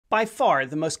By far,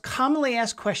 the most commonly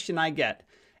asked question I get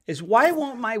is why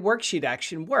won't my worksheet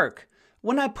action work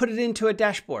when I put it into a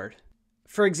dashboard?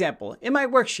 For example, in my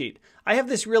worksheet, I have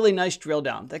this really nice drill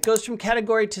down that goes from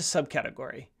category to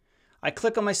subcategory. I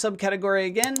click on my subcategory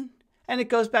again, and it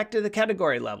goes back to the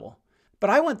category level. But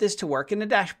I want this to work in a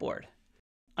dashboard.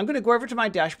 I'm going to go over to my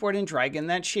dashboard and drag in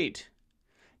that sheet.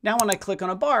 Now when I click on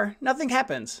a bar, nothing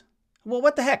happens. Well,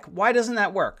 what the heck? Why doesn't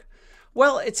that work?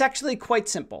 Well, it's actually quite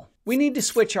simple. We need to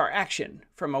switch our action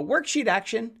from a worksheet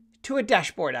action to a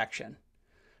dashboard action.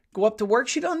 Go up to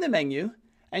Worksheet on the menu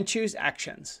and choose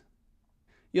Actions.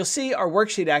 You'll see our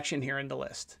worksheet action here in the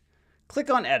list. Click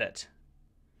on Edit.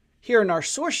 Here in our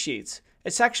source sheets,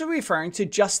 it's actually referring to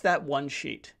just that one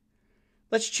sheet.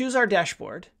 Let's choose our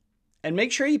dashboard and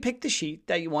make sure you pick the sheet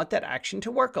that you want that action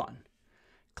to work on.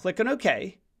 Click on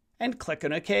OK and click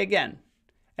on OK again.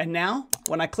 And now,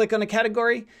 when I click on a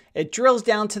category, it drills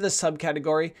down to the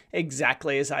subcategory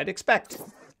exactly as I'd expect.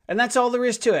 And that's all there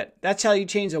is to it. That's how you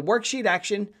change a worksheet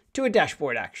action to a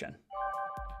dashboard action.